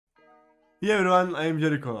Hey everyone, I am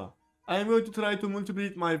JERIKO. I am going to try to multiply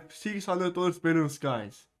my $600 balance,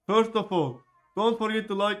 guys. First of all, don't forget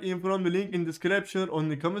to like in from the link in description on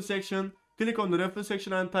the comment section. Click on the reference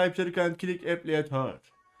section and type JERIKO and click apply here.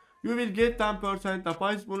 You will get 10%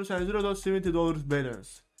 deposit bonus and $0.70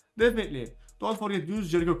 balance. Definitely, don't forget to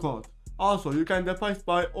use JERIKO code. Also, you can deposit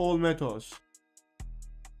by all methods.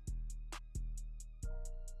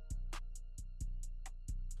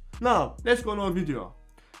 Now, let's go on our video.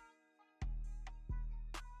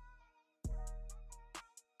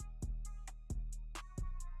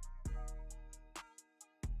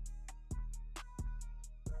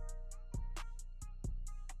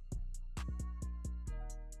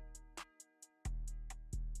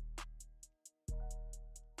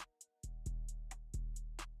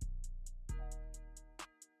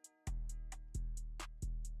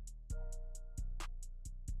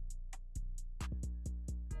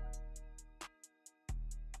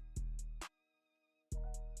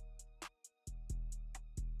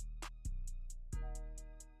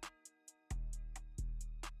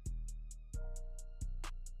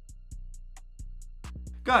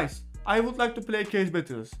 Guys, I would like to play case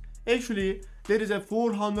battles. Actually, there is a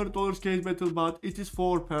 $400 case battle, but it is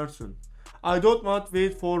 4 person. I don't want to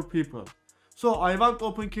wait 4 people. So I want to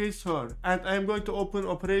open case here, and I am going to open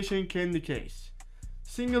Operation Candy case.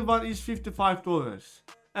 Single one is $55,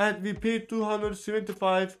 and we paid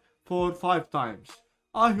 $275 for 5 times.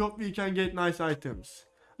 I hope we can get nice items.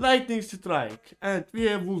 Lightning strike, and we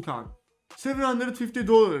have Vulcan.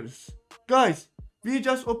 $750. Guys, we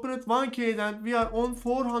just opened 1 case and we are on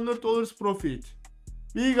 $400 profit.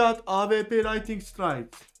 We got AWP lightning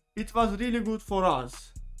strike. It was really good for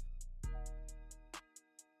us.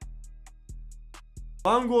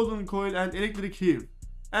 1 golden coil and electric heave.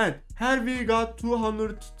 And here we got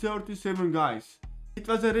 237, guys. It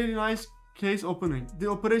was a really nice case opening.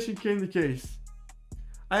 The Operation Candy case.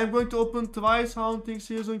 I am going to open twice hunting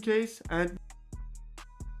season case and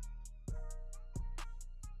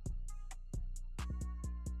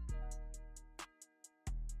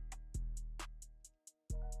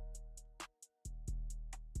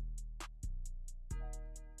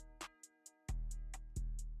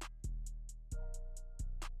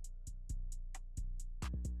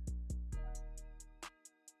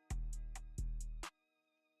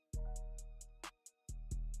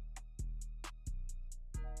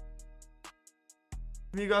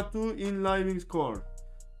we got 2 in living score.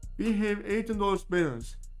 We have $18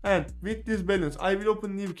 balance, and with this balance I will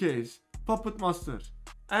open new case, Puppet Master,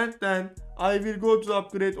 and then I will go to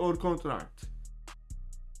upgrade or contract.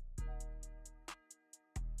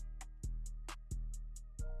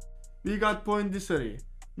 We got point disarray.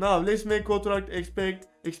 Now let's make contract expect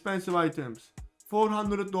expensive items.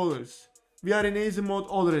 $400. We are in easy mode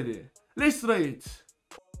already. Let's try it.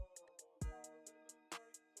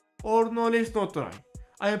 Or no, let's not try.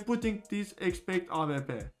 I am putting this expect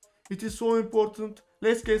AWP. It is so important.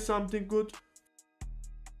 Let's get something good.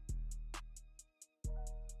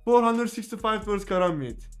 $465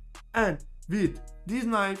 KARAMBIT. And with this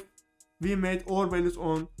knife, we made our balance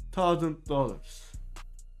on $1,000.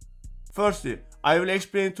 Firstly, I will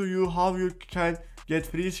explain to you how you can get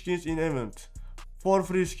free skins in event. For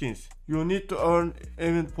free skins, you need to earn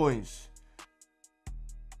event points.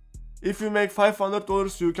 If you make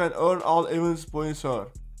 $500, you can earn all events points here.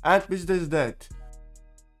 And besides that,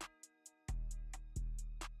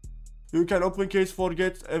 you can open case for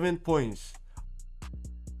get event points.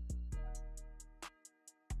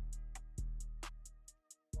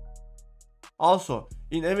 Also,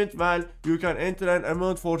 in event well, you can enter an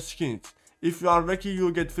amount for skins. If you are lucky,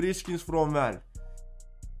 you get free skins from well.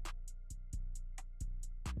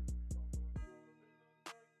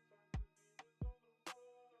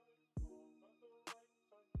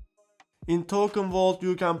 In token vault,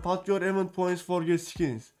 you can put your event points for get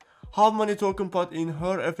skins. How many token put in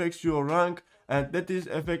her affects your rank, and that is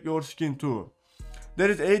affect your skin too. There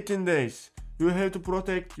is 18 days. You have to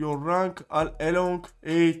protect your rank along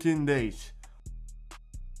 18 days.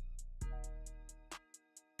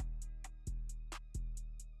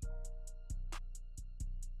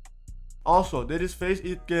 Also, there is face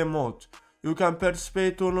it game mode. You can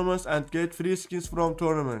participate tournaments and get free skins from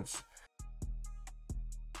tournaments.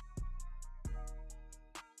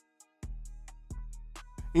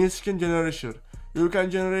 In skin generation, you can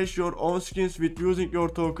generate your own skins with using your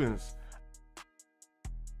tokens.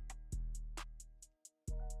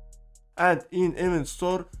 And in event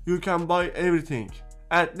store, you can buy everything.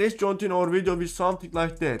 And let's jump in our video with something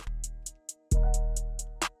like that.